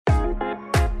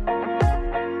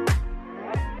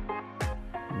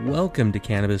Welcome to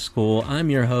Cannabis School. I'm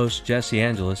your host, Jesse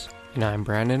Angeles. And I'm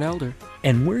Brandon Elder.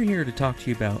 And we're here to talk to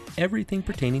you about everything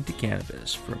pertaining to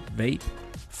cannabis, from vape,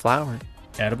 flower,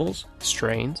 edibles,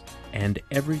 strains, and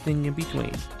everything in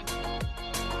between.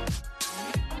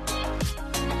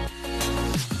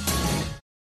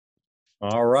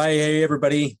 All right. Hey,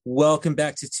 everybody. Welcome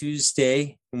back to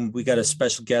Tuesday. We got a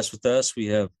special guest with us. We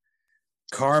have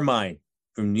Carmine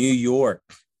from New York.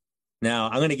 Now,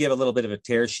 I'm going to give a little bit of a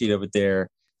tear sheet over there.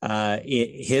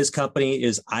 His company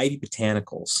is Ivy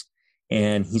Botanicals,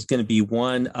 and he's going to be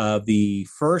one of the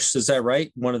first, is that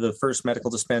right? One of the first medical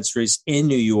dispensaries in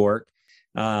New York.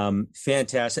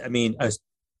 Fantastic. I mean, a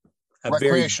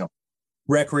recreational.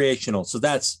 Very recreational. So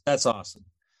that's awesome.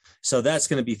 So that's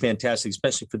going to be fantastic,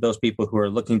 especially for those people who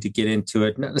are looking to get into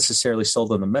it, not necessarily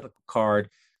sold on the medical card,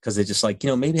 because they're just like,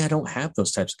 maybe I don't have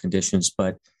those types of conditions,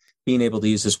 but being able to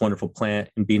use this wonderful plant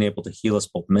and being able to heal us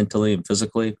both mentally and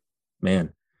physically, man,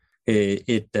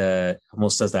 it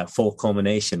almost does that full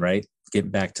culmination, right?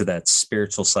 Getting back to that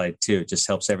spiritual side too. It just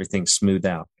helps everything smooth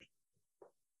out.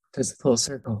 Does a full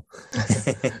circle.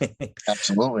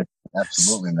 Absolutely,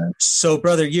 man. So,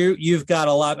 brother, you've got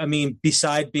a lot. I mean,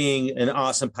 beside being an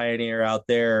awesome pioneer out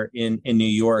there in New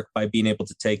York by being able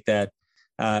to take that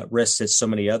risk that so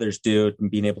many others do and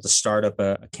being able to start up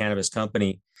a cannabis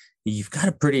company, you've got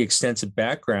a pretty extensive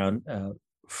background.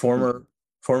 Former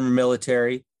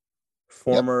military,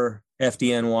 former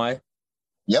FDNY.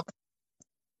 Yep.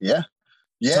 Yeah.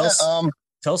 Tell us a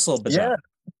little bit about it.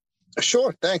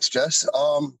 Sure. Thanks, Jess.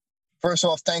 First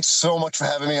off, thanks so much for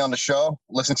having me on the show.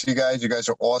 Listen to you guys. You guys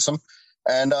are awesome.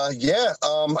 And I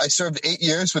served 8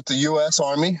 years with the U.S.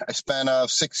 Army. I spent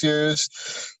 6 years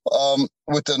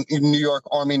with the New York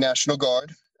Army National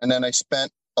Guard. And then I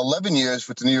spent 11 years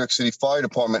with the New York City Fire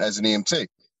Department as an EMT.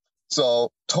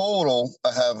 So total,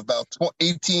 I have about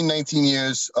 18, 19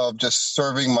 years of just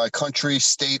serving my country,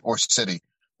 state, or city.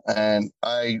 And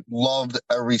I loved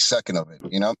every second of it,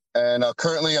 And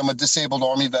currently, I'm a disabled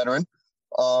Army veteran.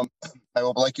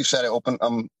 Like you said,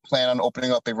 I'm planning on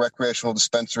opening up a recreational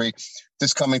dispensary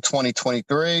this coming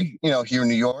 2023, here in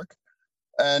New York.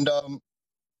 And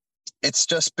it's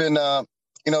just been, the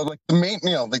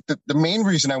main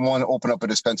reason I want to open up a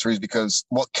dispensary is because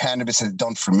what cannabis has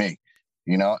done for me,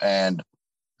 and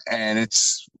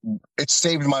it's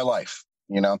saved my life,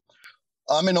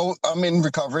 I'm in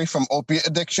recovery from opiate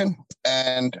addiction,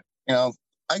 and I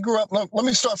grew up. Let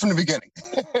me start from the beginning.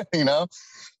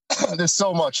 There's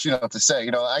so much to say.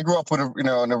 I grew up with in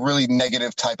a really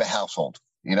negative type of household.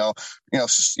 It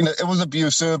was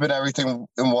abusive and everything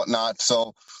and whatnot.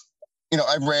 So,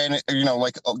 I ran.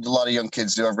 Like a lot of young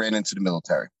kids do. I ran into the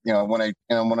military. When I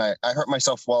hurt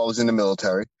myself while I was in the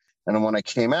military, and then when I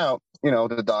came out,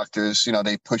 the doctors,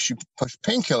 they push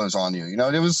painkillers on you.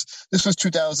 This was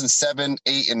 2007,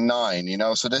 8, and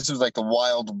 9. So this was like the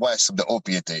wild west of the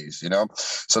opiate days.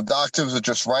 So doctors were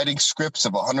just writing scripts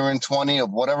of 120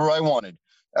 of whatever I wanted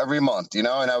every month. And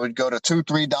I would go to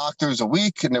 2-3 doctors a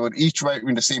week, and they would each write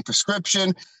me the same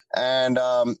prescription. And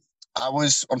I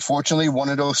was unfortunately one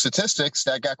of those statistics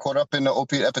that got caught up in the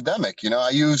opiate epidemic.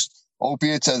 I used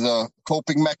opiates as a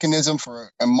coping mechanism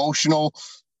for emotional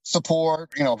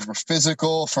support, for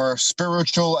physical, for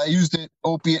spiritual. I used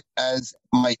opiate as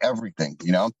my everything,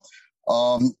 and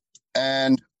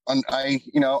I'm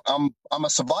a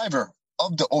survivor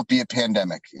of the opiate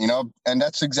pandemic, and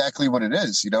that's exactly what it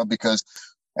is, because,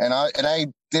 I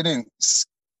didn't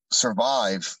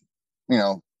survive,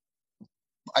 I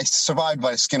survived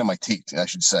by the skin of my teeth, I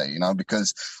should say,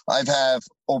 because I've had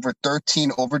over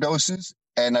 13 overdoses,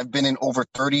 and I've been in over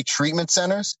 30 treatment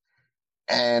centers,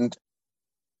 and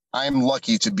I'm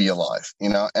lucky to be alive,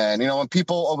 and, when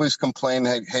people always complain,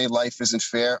 hey, life isn't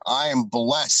fair, I am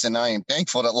blessed and I am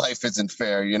thankful that life isn't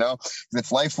fair,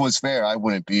 if life was fair, I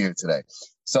wouldn't be here today.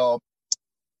 So,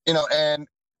 and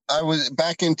I was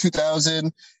back in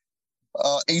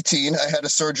 2018, I had a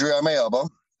surgery on my elbow.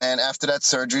 And after that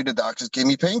surgery, the doctors gave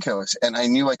me painkillers, and I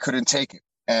knew I couldn't take it.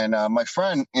 And my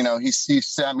friend, he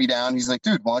sat me down. He's like,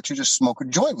 dude, why don't you just smoke a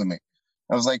joint with me?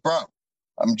 I was like, bro,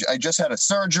 I just had a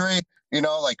surgery.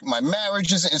 Like my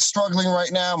marriage is struggling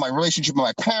right now. My relationship with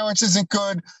my parents isn't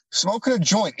good. Smoking a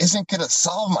joint isn't going to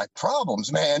solve my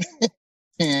problems, man.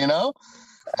 He was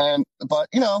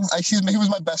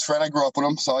my best friend. I grew up with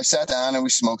him. So I sat down and we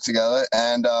smoked together,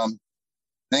 and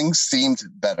things seemed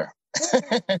better,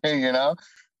 and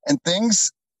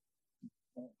things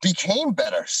became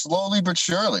better slowly but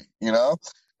surely,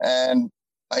 and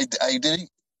I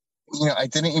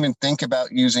didn't even think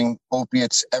about using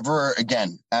opiates ever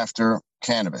again after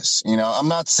cannabis. I'm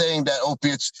not saying that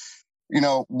opiates,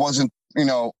 wasn't,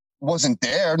 wasn't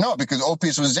there. No, because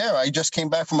opiates was there. I just came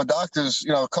back from a doctor's,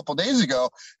 a couple of days ago,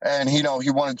 and he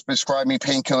wanted to prescribe me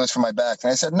painkillers for my back.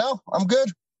 And I said, no, I'm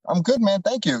good. I'm good, man.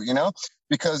 Thank you.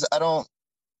 Because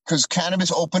because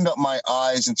cannabis opened up my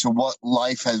eyes into what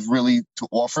life has really to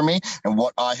offer me and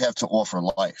what I have to offer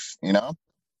life,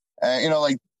 and,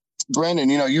 like Brandon,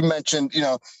 you mentioned,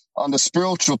 on the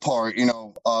spiritual part,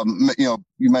 you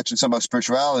mentioned something about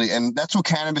spirituality, and that's what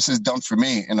cannabis has done for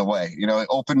me in a way. It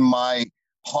opened my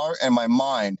heart and my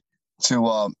mind to,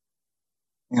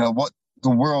 what the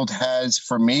world has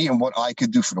for me and what I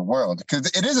could do for the world, because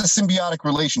it is a symbiotic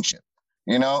relationship,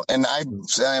 and I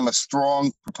am a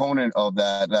strong proponent of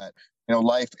that,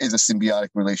 life is a symbiotic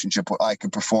relationship, what I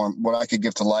could perform, what I could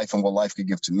give to life and what life could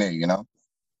give to me,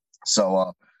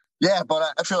 So, yeah,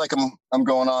 but I feel like I'm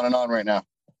going on and on right now.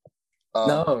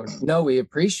 No, we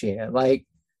appreciate it. Like,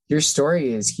 your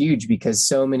story is huge because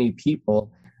so many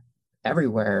people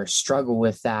everywhere struggle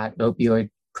with that opioid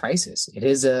crisis. It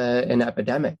is an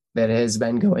epidemic that has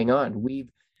been going on. We've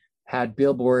had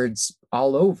billboards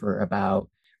all over about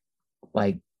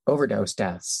like overdose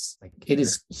deaths. Like, it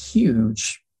is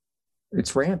huge.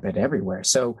 It's rampant everywhere.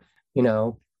 So,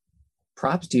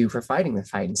 props to you for fighting the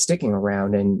fight and sticking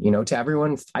around. And, to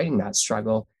everyone fighting that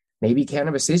struggle, maybe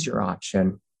cannabis is your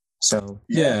option. So,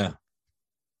 yeah.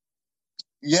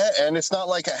 Yeah, and it's not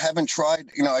like I haven't tried,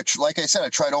 like I said, I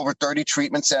tried over 30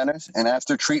 treatment centers. And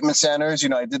after treatment centers,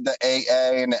 I did the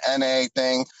AA and the NA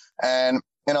thing. And,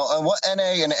 and what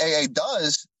NA and AA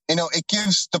does, it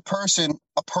gives the person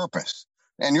a purpose.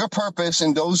 And your purpose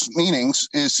in those meetings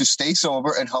is to stay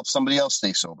sober and help somebody else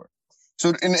stay sober.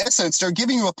 So in essence, they're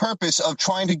giving you a purpose of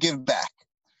trying to give back.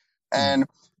 And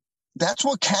that's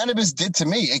what cannabis did to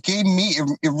me. It gave me,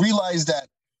 it realized that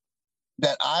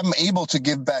I'm able to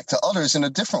give back to others in a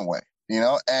different way,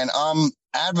 and I'm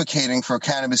advocating for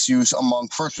cannabis use among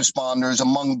first responders,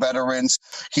 among veterans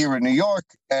here in New York.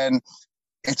 And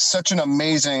it's such an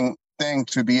amazing thing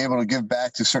to be able to give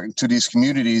back to these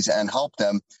communities and help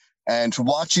them, and to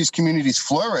watch these communities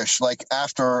flourish. Like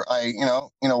after I,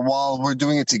 while we're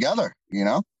doing it together,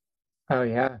 Oh,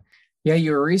 yeah. Yeah.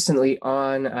 You were recently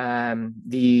on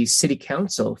the city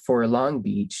council for Long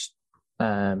Beach,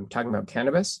 talking about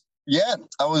cannabis. Yeah,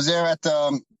 I was there at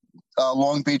the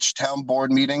Long Beach Town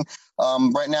Board meeting.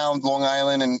 Right now, Long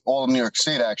Island and all of New York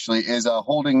State actually is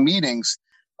holding meetings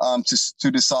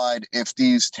to decide if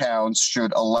these towns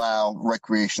should allow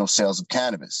recreational sales of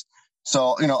cannabis.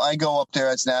 So, I go up there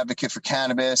as an advocate for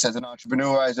cannabis, as an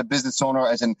entrepreneur, as a business owner,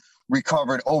 as a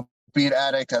recovered opiate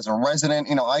addict, as a resident.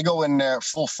 I go in there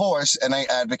full force and I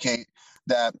advocate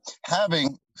that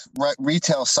having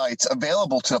retail sites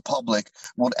available to the public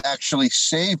would actually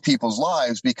save people's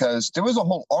lives, because there was a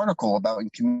whole article about in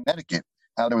Connecticut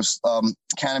how there was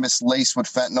cannabis laced with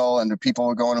fentanyl and the people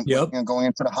were going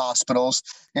into the hospitals,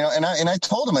 and I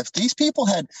told them, if these people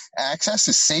had access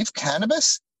to safe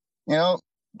cannabis,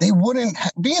 they wouldn't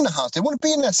be in the house. They wouldn't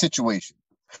be in that situation.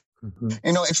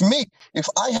 Mm-hmm. If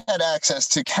I had access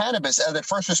to cannabis as a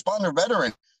first responder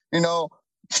veteran,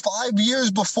 5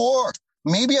 years before,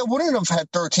 maybe I wouldn't have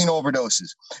had 13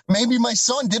 overdoses. Maybe my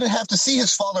son didn't have to see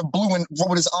his father blue and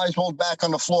with his eyes rolled back on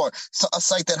the floor, a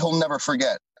sight that he'll never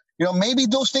forget. Maybe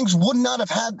those things would not have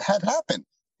had happened,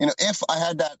 if I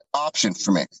had that option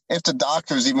for me. If the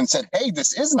doctors even said, hey,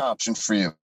 this is an option for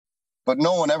you. But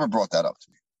no one ever brought that up to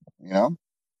me,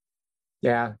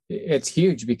 Yeah, it's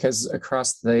huge because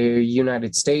across the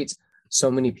United States, so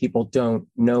many people don't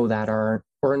know that or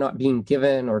not being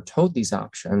given or told these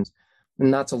options.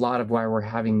 And that's a lot of why we're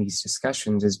having these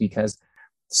discussions, is because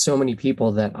so many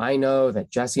people that I know,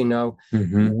 that Jesse know,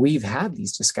 we've had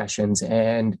these discussions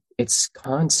and it's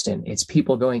constant. It's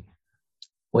people going,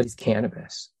 what is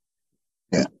cannabis?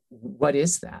 Yeah. What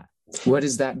is that? What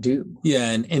does that do?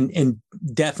 Yeah. And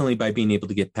definitely by being able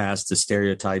to get past the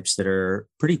stereotypes that are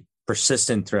pretty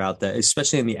persistent throughout that,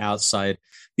 especially on the outside,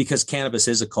 because cannabis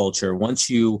is a culture. Once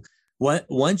you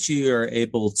are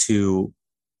able to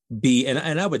be,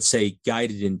 and I would say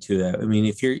guided into that. I mean,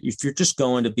 if you're just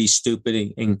going to be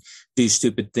stupid and do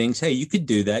stupid things, hey, you could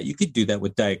do that. You could do that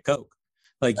with Diet Coke.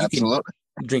 Like, you Absolutely.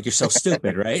 Can drink yourself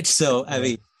stupid, right? So, I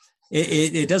mean,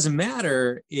 it doesn't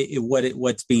matter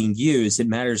what's being used. It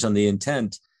matters on the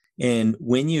intent. And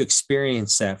when you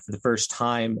experience that for the first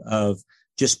time, of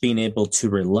just being able to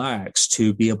relax,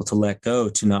 to be able to let go,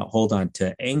 to not hold on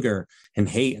to anger and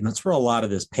hate, and that's where a lot of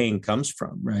this pain comes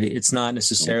from, right? It's not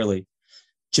necessarily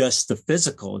just the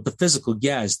physical. The physical,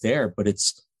 yeah, is there, but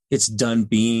it's done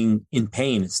being in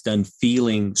pain. It's done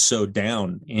feeling so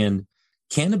down. And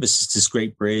cannabis is this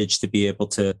great bridge to be able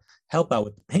to help out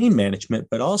with the pain management,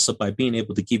 but also by being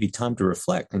able to give you time to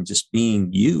reflect and just being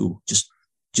you, just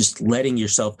just letting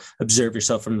yourself observe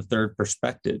yourself from the third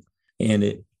perspective.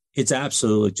 And it's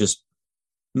absolutely just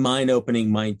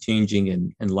mind-opening,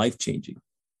 mind-changing, and life-changing.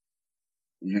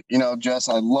 Jess,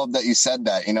 I love that you said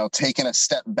that, taking a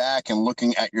step back and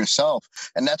looking at yourself.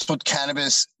 And that's what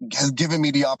cannabis has given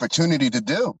me the opportunity to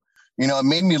do. It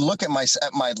made me look at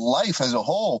my life as a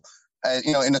whole,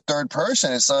 in the third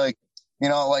person. It's like,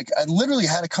 I literally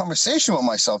had a conversation with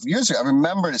myself years ago. I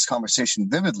remember this conversation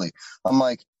vividly. I'm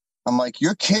like,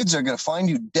 your kids are going to find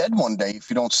you dead one day if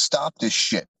you don't stop this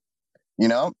shit,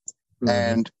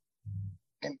 Mm-hmm.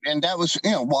 And that was,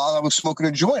 while I was smoking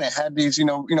a joint, I had these,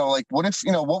 what if,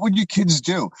 what would your kids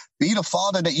do? Be the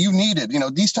father that you needed,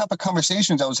 these type of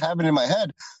conversations I was having in my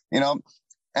head,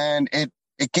 and it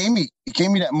gave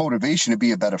me that motivation to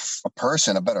be a better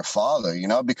person, a better father,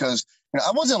 because,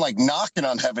 I wasn't like knocking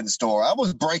on heaven's door. I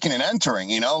was breaking and entering,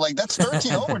 that's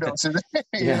 13 overdoses,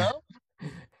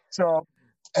 So,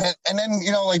 and then,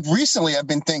 recently I've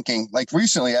been thinking,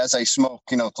 as I smoke,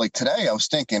 today I was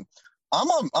thinking,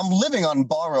 I'm living on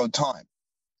borrowed time.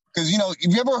 Because,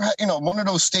 if you ever had, one of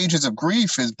those stages of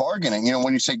grief is bargaining,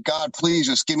 when you say, God, please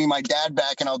just give me my dad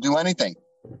back and I'll do anything.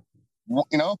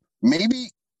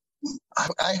 Maybe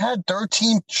I had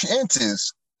 13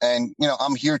 chances and,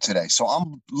 I'm here today. So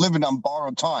I'm living on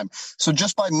borrowed time. So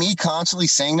just by me constantly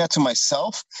saying that to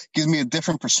myself gives me a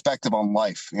different perspective on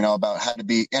life, about how to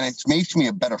be. And it makes me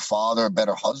a better father, a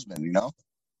better husband,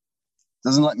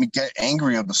 doesn't let me get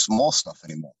angry of the small stuff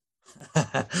anymore.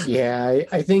 Yeah,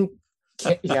 I think,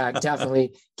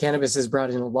 definitely cannabis has brought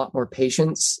in a lot more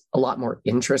patience, a lot more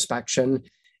introspection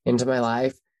into my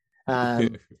life.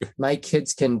 My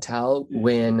kids can tell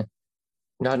when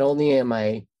not only am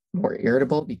I more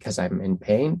irritable because I'm in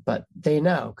pain, but they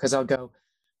know, because I'll go,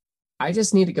 I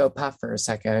just need to go puff for a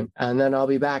second and then I'll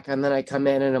be back. And then I come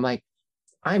in and I'm like,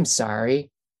 I'm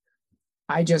sorry.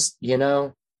 I just,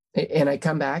 and I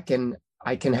come back and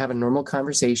I can have a normal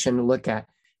conversation, look at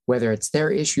whether it's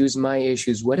their issues, my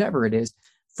issues, whatever it is,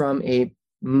 from a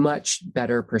much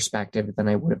better perspective than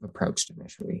I would have approached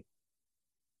initially.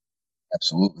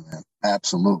 Absolutely, man.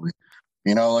 Absolutely.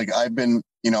 I've been,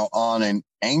 on an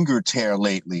anger tear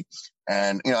lately,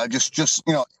 and, I just,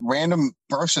 random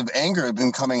bursts of anger have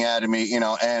been coming at me,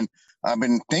 and I've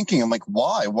been thinking, I'm like,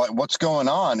 why, what's going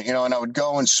on? And I would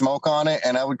go and smoke on it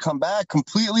and I would come back a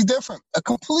completely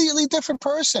different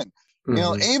person,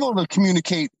 Mm-hmm. Able to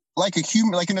communicate like a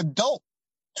human, like an adult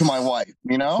to my wife,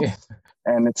 Yeah.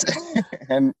 and it's,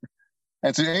 and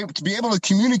to be able to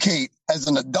communicate as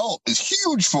an adult is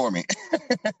huge for me.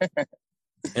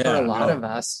 For a lot of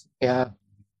us. Yeah.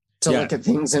 To look at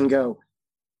things and go,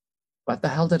 what the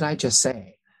hell did I just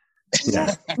say?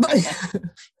 Yeah.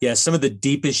 Yeah. Some of the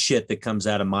deepest shit that comes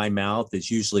out of my mouth is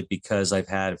usually because I've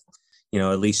had,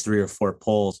 at least 3 or 4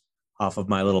 pulls off of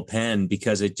my little pen,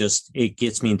 because it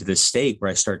gets me into this state where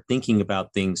I start thinking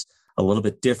about things a little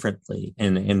bit differently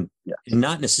and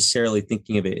not necessarily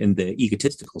thinking of it in the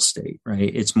egotistical state,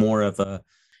 right? It's more of a,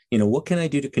 what can I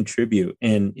do to contribute?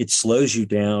 And it slows you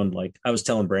down. Like I was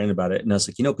telling Brandon about it and I was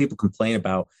like, people complain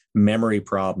about memory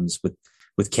problems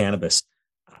with cannabis.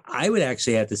 I would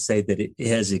actually have to say that it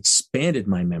has expanded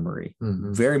my memory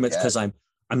very much, because I'm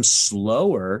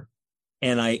slower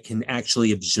and I can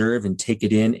actually observe and take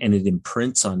it in, and it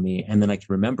imprints on me, and then I can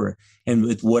remember it. And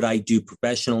with what I do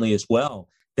professionally as well,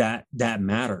 that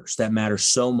matters. That matters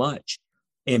so much.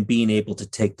 And being able to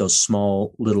take those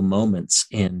small little moments,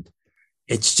 and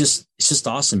it's just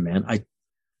awesome, man. I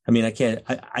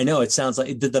know it sounds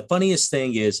like the funniest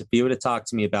thing is, if you would have talked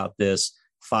to me about this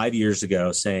 5 years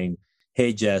ago saying,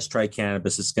 hey, Jess, try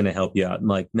cannabis, it's going to help you out. I'm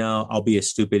like, no, I'll be a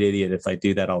stupid idiot if I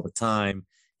do that all the time.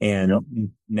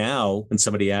 And now when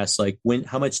somebody asks, like,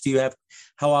 how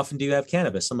often do you have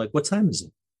cannabis? I'm like, what time is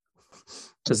it?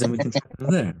 Because then we can find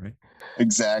that, right?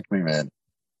 Exactly, man.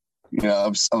 I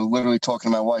was literally talking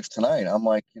to my wife tonight. I'm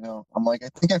like, I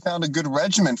think I found a good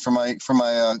regimen for my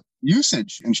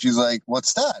usage. And she's like,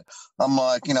 what's that? I'm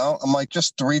like,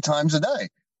 just 3 times a day.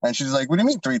 And she's like, what do you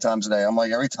mean 3 times a day? I'm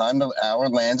like, every time the hour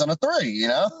lands on a 3,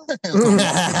 I got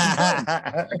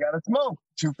to smoke.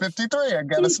 253, I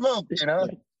got to smoke,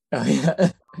 Oh,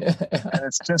 yeah. And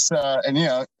it's just, and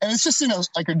it's just,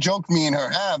 like a joke me and her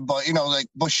have, but,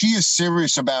 but she is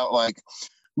serious about, like,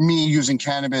 me using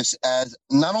cannabis as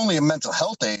not only a mental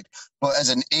health aid, but as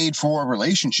an aid for a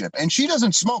relationship. And she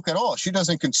doesn't smoke at all. She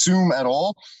doesn't consume at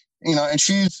all, and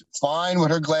she's fine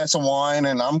with her glass of wine,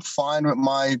 and I'm fine with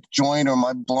my joint or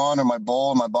my blunt or my bowl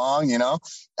or my bong,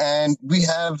 and we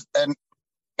have, and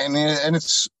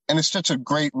it's such a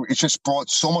great, it's just brought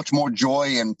so much more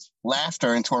joy and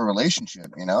laughter into our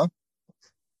relationship,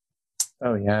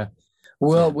 Oh, yeah.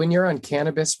 Well, when you're on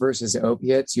cannabis versus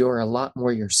opiates, you're a lot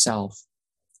more yourself.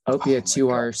 Opiates, you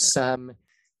are some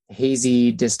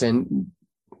hazy, distant,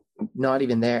 not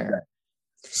even there.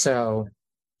 So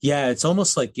yeah, it's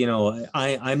almost like,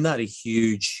 I'm not a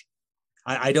huge,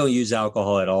 I don't use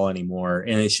alcohol at all anymore.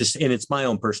 And it's my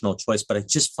own personal choice, but I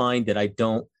just find that I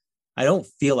don't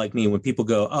feel like me when people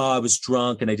go, oh, I was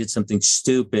drunk and I did something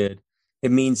stupid.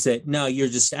 It means that no, you're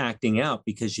just acting out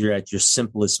because you're at your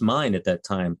simplest mind at that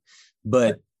time.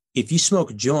 But if you smoke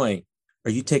a joint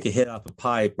or you take a hit off a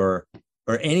pipe or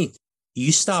anything,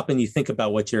 you stop and you think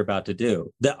about what you're about to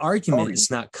do. The argument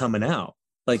is not coming out.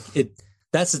 Like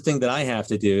that's the thing that I have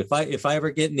to do. If I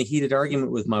ever get in a heated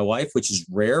argument with my wife, which is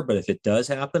rare, but if it does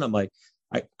happen, I'm like,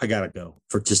 I gotta go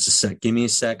for just a sec. Give me a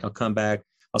sec. I'll come back.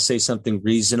 I'll say something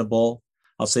reasonable.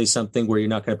 I'll say something where you're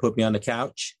not going to put me on the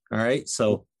couch. All right.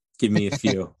 So give me a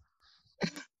few.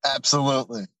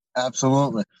 Absolutely.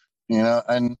 Absolutely.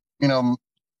 And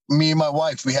me and my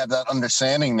wife, we have that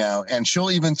understanding now. And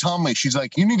she'll even tell me, she's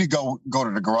like, you need to go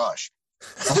to the garage.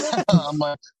 I'm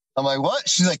like, what?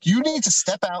 She's like, you need to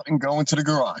step out and go into the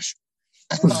garage.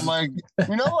 And I'm like,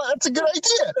 you know what? That's a good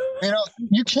idea.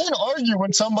 You can't argue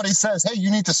when somebody says, hey,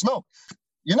 you need to smoke.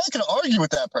 You're not going to argue with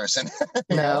that person.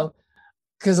 No,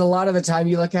 because a lot of the time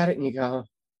you look at it and you go,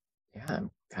 yeah,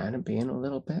 I'm kind of being a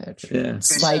little bitch. Yeah.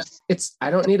 It's like, I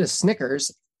don't need a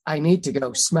Snickers. I need to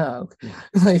go smoke.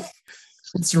 Like,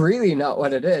 it's really not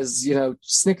what it is.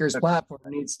 Snickers platform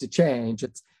needs to change.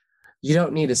 You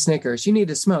don't need a Snickers. You need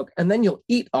to smoke. And then you'll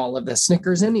eat all of the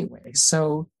Snickers anyway.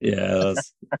 So yeah.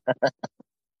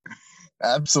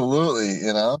 Absolutely.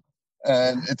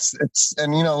 And it's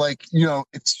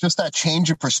just that change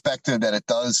of perspective that it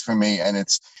does for me. And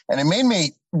it made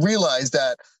me realize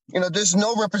that, there's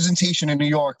no representation in New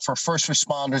York for first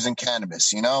responders in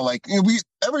cannabis.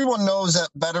 Everyone knows that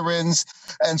veterans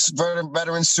and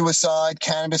veteran suicide,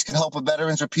 cannabis can help with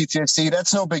veterans with PTSD.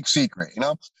 That's no big secret,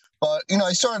 But,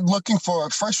 I started looking for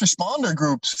first responder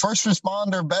groups, first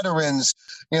responder veterans,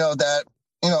 that,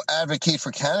 advocate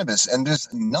for cannabis, and there's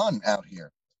none out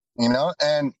here,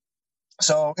 and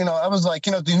so, I was like,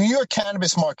 the New York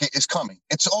cannabis market is coming.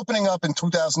 It's opening up in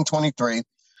 2023,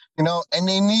 and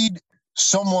they need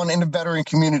someone in the veteran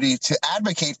community to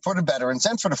advocate for the veterans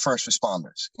and for the first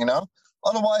responders,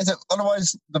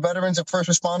 Otherwise, the veterans and first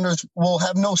responders will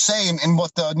have no say in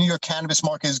what the New York cannabis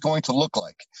market is going to look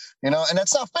like, and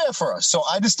that's not fair for us. So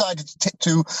I decided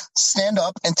to stand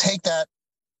up and take that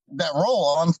role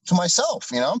on to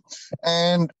myself,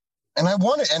 and I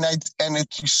want it, and it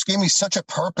just gave me such a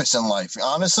purpose in life.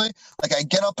 Honestly, like I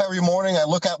get up every morning, I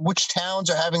look at which towns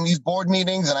are having these board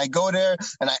meetings, and I go there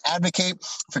and I advocate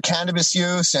for cannabis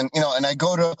use, and and I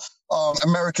go to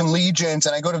American Legions,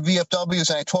 and I go to VFWs,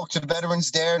 and I talk to the veterans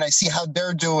there, and I see how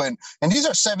they're doing. And these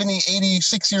are 70, 80,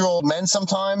 60-year-old men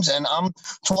sometimes, and I'm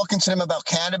talking to them about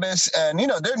cannabis, and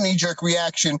their knee-jerk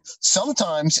reaction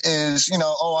sometimes is,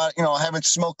 I haven't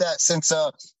smoked that since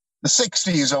the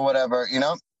 60s or whatever,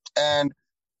 And,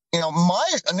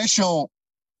 my initial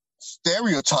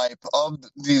stereotype of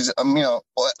these,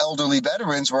 elderly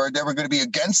veterans were they were going to be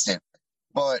against it.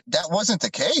 But that wasn't the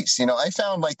case. I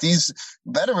found like these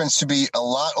veterans to be a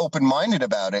lot open-minded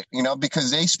about it,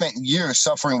 because they spent years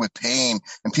suffering with pain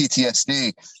and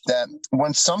PTSD, that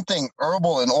when something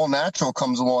herbal and all natural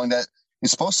comes along that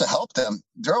is supposed to help them,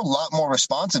 they're a lot more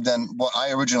responsive than what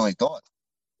I originally thought.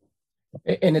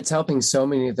 And it's helping so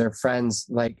many of their friends.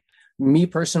 Like, me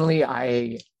personally,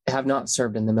 I have not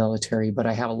served in the military, but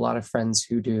I have a lot of friends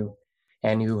who do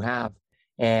and who have.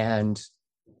 And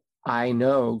I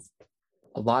know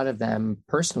a lot of them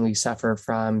personally suffer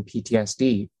from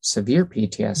PTSD, severe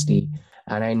PTSD.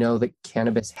 And I know that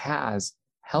cannabis has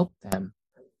helped them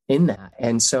in that.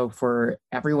 And so for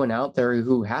everyone out there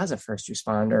who has a first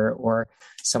responder or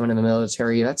someone in the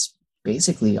military, that's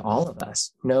basically all of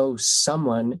us know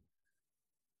someone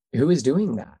who is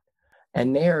doing that.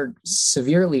 And they are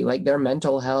severely, like, their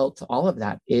mental health, all of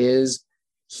that is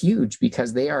huge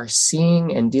because they are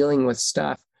seeing and dealing with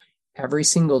stuff every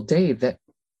single day that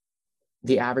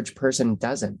the average person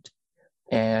doesn't.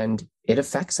 And it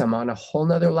affects them on a whole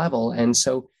nother level. And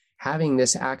so having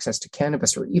this access to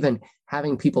cannabis, or even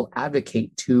having people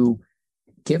advocate to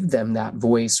give them that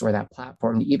voice or that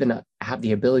platform to even have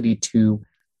the ability to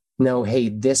know, hey,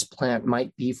 this plant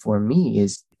might be for me,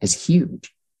 is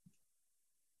huge.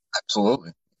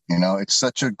 Absolutely. It's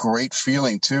such a great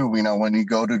feeling too, when you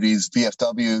go to these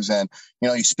VFWs and,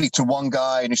 you speak to one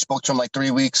guy and you spoke to him like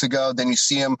 3 weeks ago, then you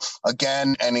see him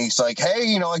again and he's like,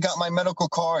 hey, I got my medical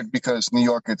card, because New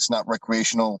York, it's not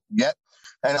recreational yet.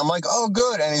 And I'm like, oh,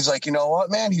 good. And he's like, you know what,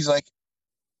 man? He's like,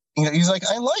 he's like,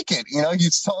 I like it.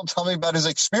 He's tell me about his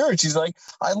experience. He's like,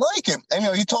 I like it.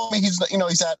 And, he told me he's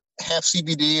at half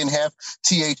CBD and half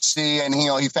THC. And,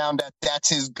 he found that that's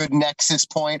his good nexus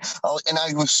point. And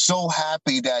I was so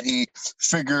happy that he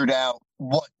figured out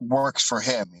what works for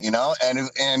him,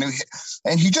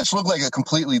 and he just looked like a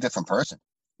completely different person.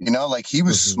 Like he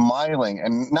was smiling,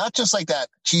 and not just like that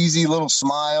cheesy little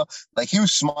smile, like he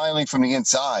was smiling from the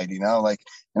inside, and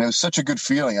it was such a good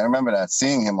feeling. I remember that,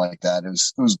 seeing him like that. It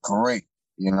was great,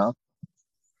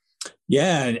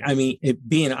 Yeah. I mean,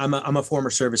 I'm a former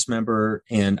service member,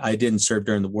 and I didn't serve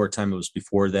during the wartime. It was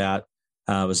before that.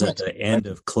 I was at the end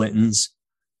of Clinton's.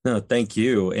 No, thank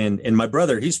you. And my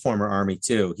brother, he's former Army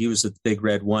too. He was at the Big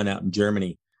Red One out in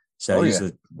Germany. So he's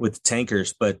with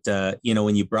tankers. But,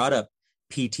 when you brought up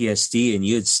PTSD, and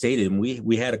you had stated, and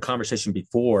we had a conversation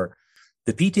before,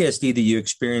 the PTSD that you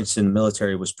experienced in the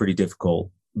military was pretty difficult,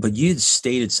 but you had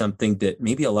stated something that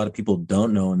maybe a lot of people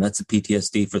don't know, and that's the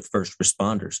PTSD for the first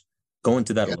responders. Go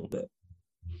into that a little bit.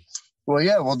 Well,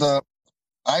 yeah. Well,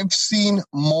 I've seen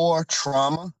more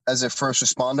trauma as a first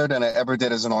responder than I ever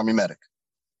did as an Army medic.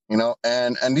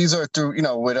 And these are through,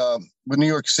 with New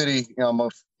York City, I'm a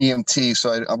EMT,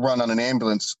 so I run on an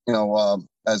ambulance,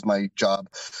 as my job.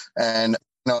 And,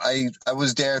 I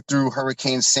was there through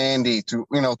Hurricane Sandy, to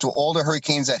all the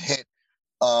hurricanes that hit,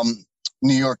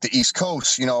 New York, the East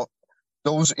Coast,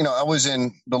 those, I was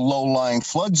in the low-lying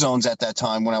flood zones at that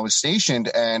time when I was stationed.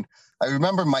 And I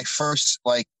remember my first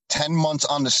 10 months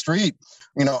on the street,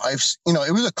 it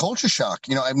was a culture shock.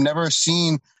 I've never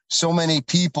seen so many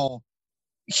people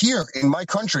here in my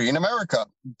country, in America,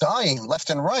 dying left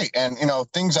and right. And,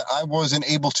 things that I wasn't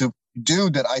able to do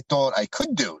that I thought I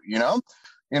could do,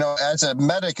 as a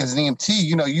medic, as an EMT,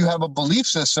 you have a belief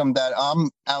system that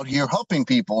I'm out here helping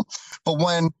people. But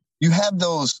when you have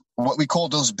those, what we call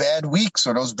those bad weeks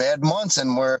or those bad months,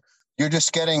 and where you're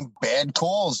just getting bad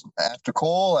calls after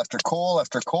call after call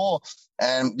after call,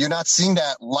 and you're not seeing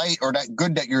that light or that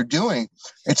good that you're doing,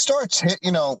 it starts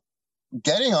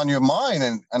getting on your mind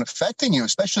and affecting you,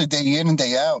 especially day in and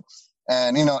day out.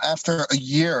 And, after a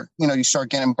year, you start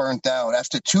getting burnt out.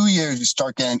 After 2 years, you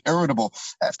start getting irritable.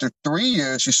 After 3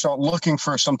 years, you start looking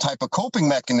for some type of coping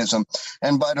mechanism.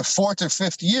 And by the 4th or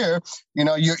 5th year,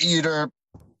 you're either,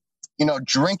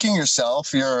 drinking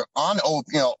yourself, you're on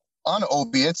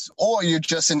opiates, or you're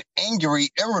just an angry,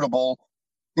 irritable,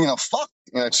 fuck,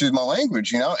 excuse my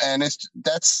language, and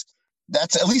that's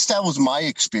at least that was my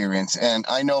experience. And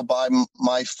I know by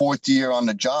my 4th year on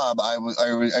the job, I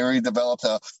already developed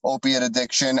a opiate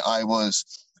addiction. I was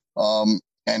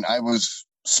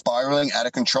spiraling out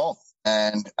of control.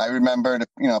 And I remember,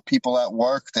 people at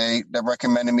work, they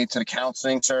recommended me to the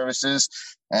counseling services,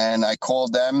 and I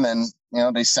called them, and,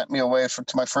 they sent me away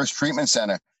to my first treatment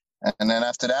center. And then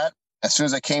after that, as soon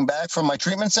as I came back from my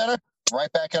treatment center,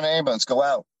 right back in the ambulance, go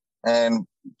out and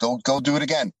go do it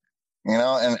again.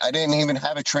 And I didn't even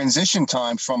have a transition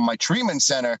time from my treatment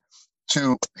center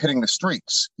to hitting the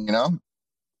streets,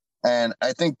 and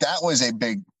I think that was a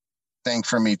big thing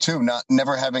for me too,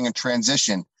 never having a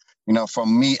transition,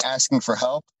 from me asking for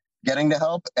help, getting the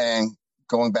help, and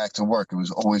going back to work. It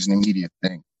was always an immediate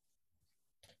thing.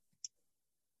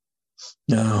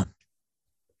 No.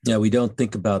 Yeah, we don't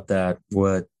think about that,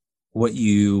 what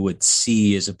you would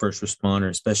see as a first responder,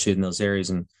 especially in those areas,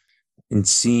 and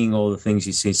seeing all the things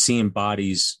you see, seeing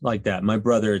bodies like that. My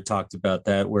brother had talked about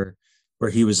that where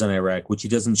he was in Iraq, which he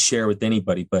doesn't share with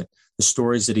anybody, but the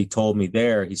stories that he told me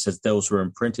there, he says those were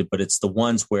imprinted, but it's the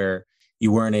ones where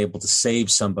you weren't able to save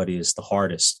somebody is the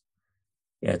hardest.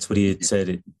 Yeah, it's what he had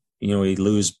said. He'd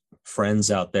lose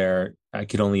friends out there. I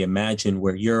could only imagine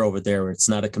where you're over there, where it's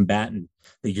not a combatant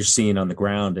that you're seeing on the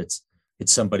ground. It's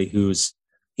somebody who's,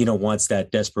 wants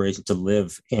that desperation to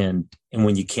live. And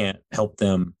when you can't help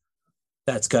them,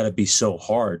 that's got to be so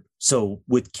hard. So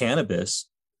with cannabis,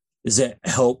 does it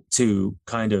help to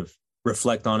kind of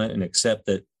reflect on it and accept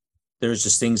that there's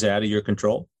just things out of your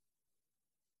control?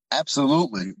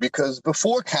 Absolutely. Because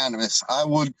before cannabis, I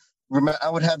would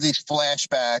have these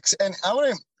flashbacks, and I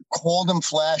wouldn't call them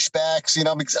flashbacks,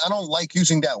 because I don't like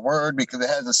using that word because it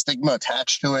has a stigma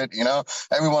attached to it.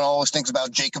 Everyone always thinks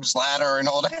about Jacob's Ladder and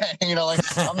all that,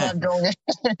 I'm not going,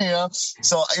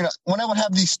 So, when I would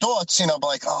have these thoughts,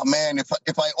 like, oh man,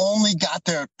 if I only got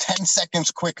there 10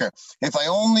 seconds quicker, if I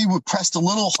only would press a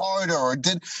little harder or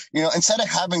did, instead of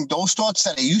having those thoughts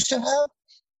that I used to have,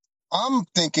 I'm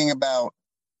thinking about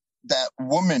that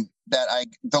woman that I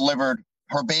delivered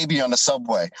her baby on the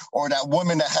subway, or that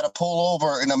woman that had to pull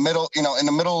over in the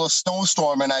middle of a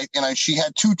snowstorm, and she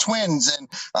had two twins, and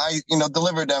I,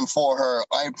 delivered them for her.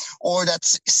 Or that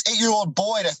 8-year-old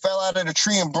boy that fell out of the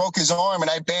tree and broke his arm, and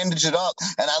I bandaged it up,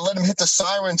 and I let him hit the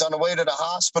sirens on the way to the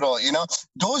hospital.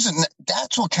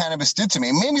 That's what cannabis did to me.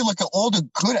 It made me look at all the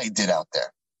good I did out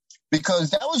there. Because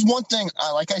that was one thing,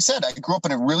 like I said, I grew up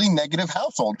in a really negative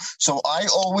household. So I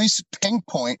always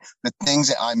pinpoint the things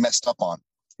that I messed up on.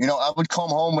 I would come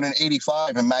home with an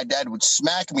 85 and my dad would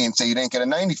smack me and say, you didn't get a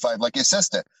 95 like your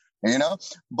sister,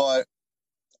 But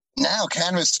now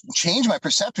cannabis changed my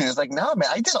perception. It's like, no, man,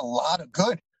 I did a lot of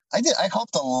good. I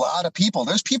helped a lot of people.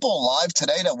 There's people alive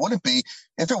today that wouldn't be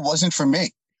if it wasn't for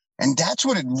me. And that's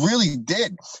what it really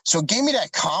did. So it gave me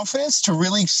that confidence to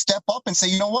really step up and say,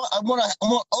 you know what? I want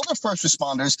other first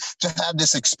responders to have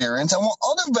this experience. I want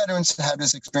other veterans to have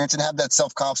this experience and have that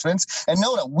self-confidence and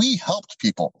know that we helped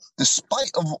people.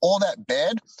 Despite of all that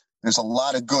bad, there's a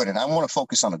lot of good. And I want to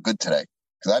focus on the good today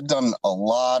because I've done a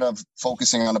lot of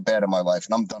focusing on the bad in my life,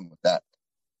 and I'm done with that.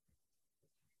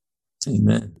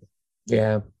 Amen.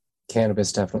 Yeah,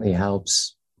 cannabis definitely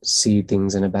helps see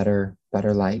things in a better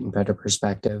light and better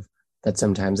perspective that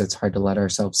sometimes it's hard to let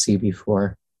ourselves see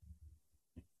before.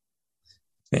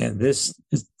 Man,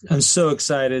 I'm so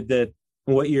excited that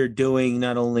what you're doing,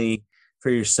 not only for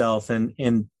yourself,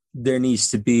 and there needs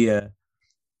to be a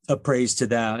praise to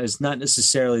that. It's not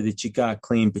necessarily that you got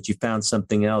clean, but you found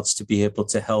something else to be able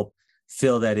to help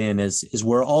fill that in, as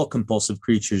we're all compulsive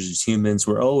creatures as humans.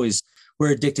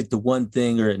 We're addicted to one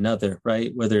thing or another,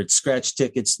 right? Whether it's scratch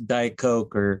tickets, Diet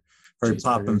Coke, or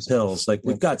popping pills. Like,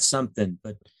 we've got something,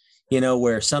 but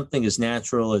where something as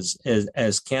natural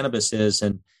as cannabis is.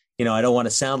 And, I don't want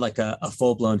to sound like a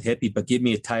full-blown hippie, but give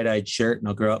me a tie-dyed shirt and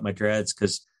I'll grow out my dreads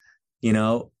because,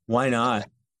 why not?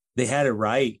 They had it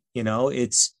right.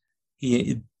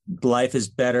 Life is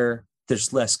better.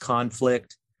 There's less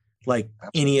conflict. Like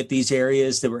any of these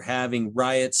areas that were having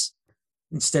riots,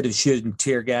 instead of shooting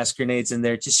tear gas grenades in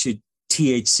there, just shoot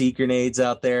THC grenades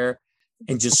out there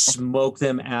and just smoke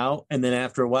them out. And then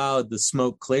after a while, the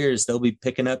smoke clears, they'll be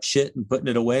picking up shit and putting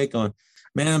it away going,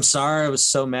 man, I'm sorry. I was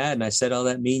so mad. And I said all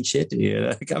that mean shit to you.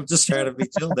 Like, I'm just trying to be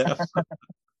chilled out.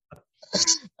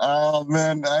 Oh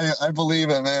man, I believe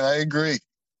it, man. I agree.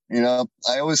 I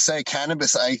always say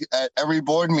cannabis, at every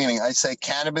board meeting, I say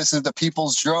cannabis is the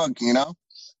people's drug,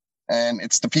 and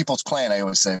it's the people's plan, I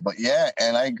always say. But yeah,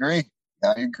 and I agree,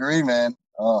 man.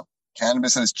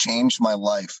 Cannabis has changed my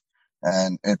life,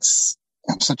 and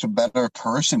I'm such a better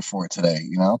person for it today,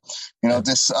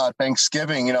 This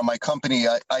Thanksgiving, my company,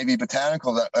 Ivy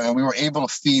Botanical, we were able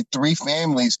to feed 3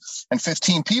 families and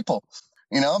 15 people,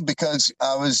 because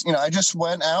I just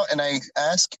went out and I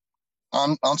asked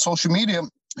on social media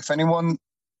if anyone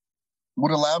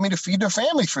would allow me to feed their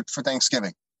family for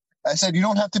Thanksgiving. I said, you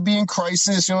don't have to be in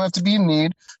crisis. You don't have to be in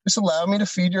need. Just allow me to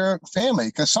feed your family.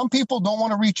 Because some people don't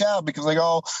want to reach out because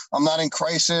I'm not in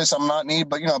crisis. I'm not in need,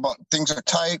 but things are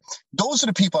tight. Those are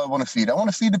the people I want to feed. I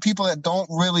want to feed the people that don't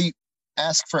really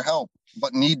ask for help,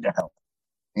 but need the help.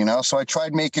 So I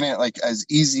tried making it like as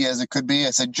easy as it could be. I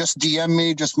said, just DM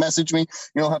me, just message me.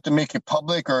 You don't have to make it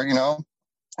public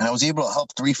and I was able to help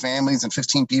 3 families and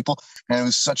 15 people. And it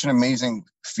was such an amazing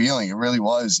feeling. It really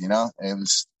was, It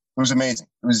was amazing.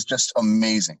 It was just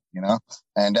amazing,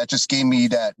 and that just gave me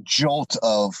that jolt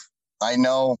of, I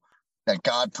know that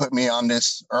God put me on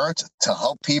this earth to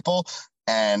help people,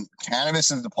 and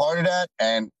cannabis is a part of that.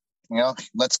 And,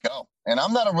 let's go. And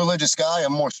I'm not a religious guy.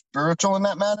 I'm more spiritual in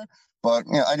that matter. But,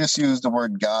 I just use the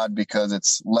word God because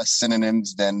it's less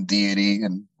synonyms than deity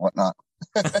and whatnot.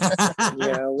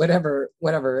 Yeah,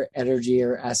 whatever energy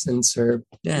or essence or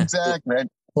exactly.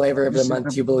 Flavor of the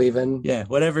month you believe in. Yeah,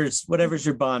 whatever's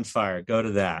your bonfire, go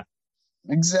to that.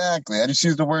 Exactly. I just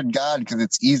use the word God because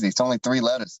it's easy. It's only 3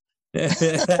 letters.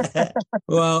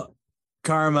 Well,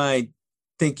 Carmine,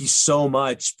 thank you so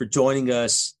much for joining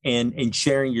us and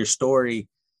sharing your story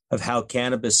of how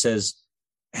cannabis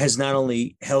has not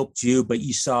only helped you, but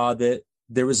you saw that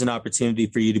there was an opportunity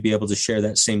for you to be able to share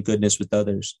that same goodness with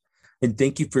others. And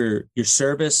thank you for your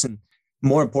service. And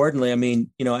more importantly,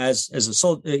 as a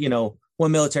soldier,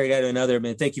 one military guy to another,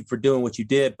 thank you for doing what you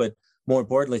did. But more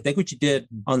importantly, thank what you did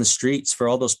on the streets for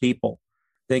all those people.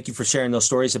 Thank you for sharing those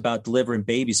stories about delivering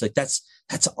babies. Like that's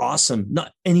awesome.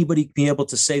 Not anybody being able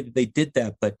to say that they did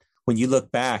that, but when you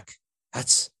look back,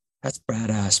 that's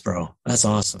badass, bro. That's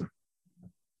awesome.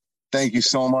 Thank you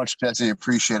so much, Jesse.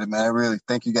 Appreciate it, man. I really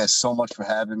thank you guys so much for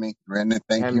having me. Brandon,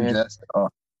 thank you, man. Jesse.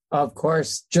 Of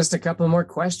course. Just a couple more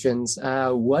questions.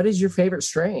 What is your favorite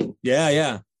strain?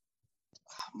 Yeah.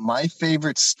 My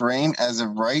favorite strain as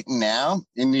of right now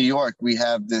in New York, we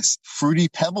have this Fruity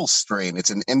Pebbles strain. It's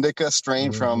an indica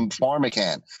strain from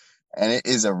PharmaCann, and it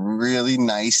is a really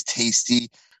nice, tasty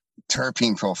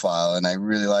terpene profile, and I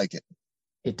really like it.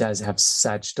 It does have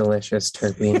such delicious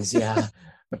terpenes. Yeah.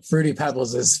 But Fruity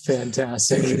Pebbles is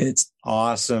fantastic. Dude, it's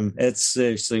awesome. It's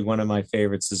seriously one of my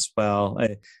favorites as well.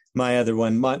 My other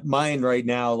one, mine right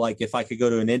now, like if I could go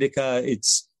to an indica,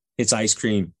 it's ice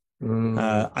cream.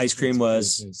 Ice cream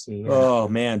was, oh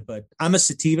man, but I'm a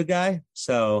sativa guy.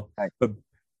 So, but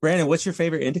Brandon, what's your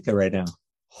favorite indica right now?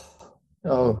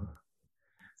 Oh,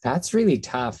 that's really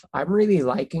tough. I'm really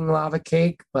liking Lava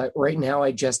Cake, but right now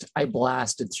I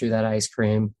blasted through that ice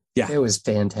cream. Yeah. It was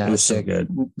fantastic. It was so good.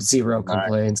 Zero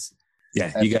complaints.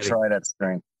 Yeah. You got to try that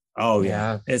strain. Oh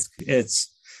yeah. It's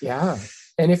yeah.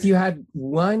 And if you had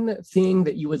one thing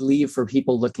that you would leave for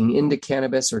people looking into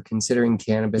cannabis or considering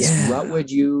cannabis, what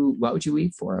would you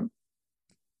leave for them?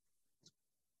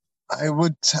 I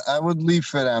would leave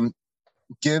for them,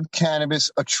 give cannabis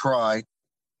a try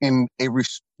in a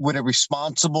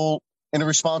responsible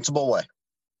way,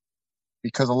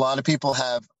 because a lot of people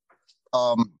have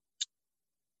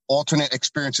alternate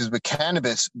experiences with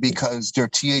cannabis because their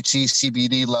THC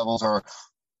CBD levels are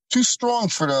too strong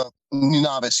for the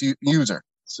novice user.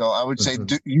 So I would say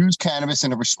use cannabis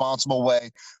in a responsible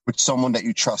way with someone that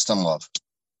you trust and love,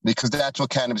 because that's what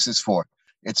cannabis is for.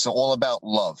 It's all about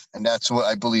love, and that's what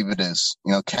I believe it is.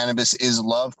 You know, cannabis is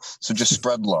love, so just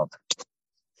spread love.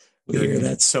 We hear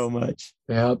that so much.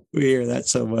 Yep. We hear that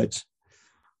so much.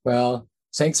 Well,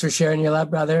 thanks for sharing your love,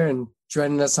 brother, and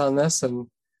joining us on this. And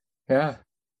man.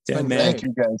 Thank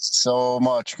you guys so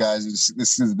much, guys.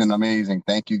 This has been amazing.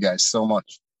 Thank you guys so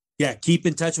much. Yeah, keep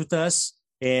in touch with us.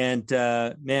 And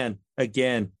man,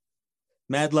 again,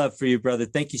 mad love for you, brother.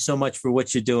 Thank you so much for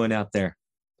what you're doing out there.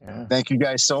 Yeah. Thank you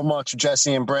guys so much,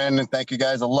 Jesse and Brandon. Thank you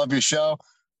guys. I love your show.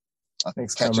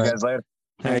 Thanks. Catch you guys later.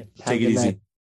 All right, take it easy.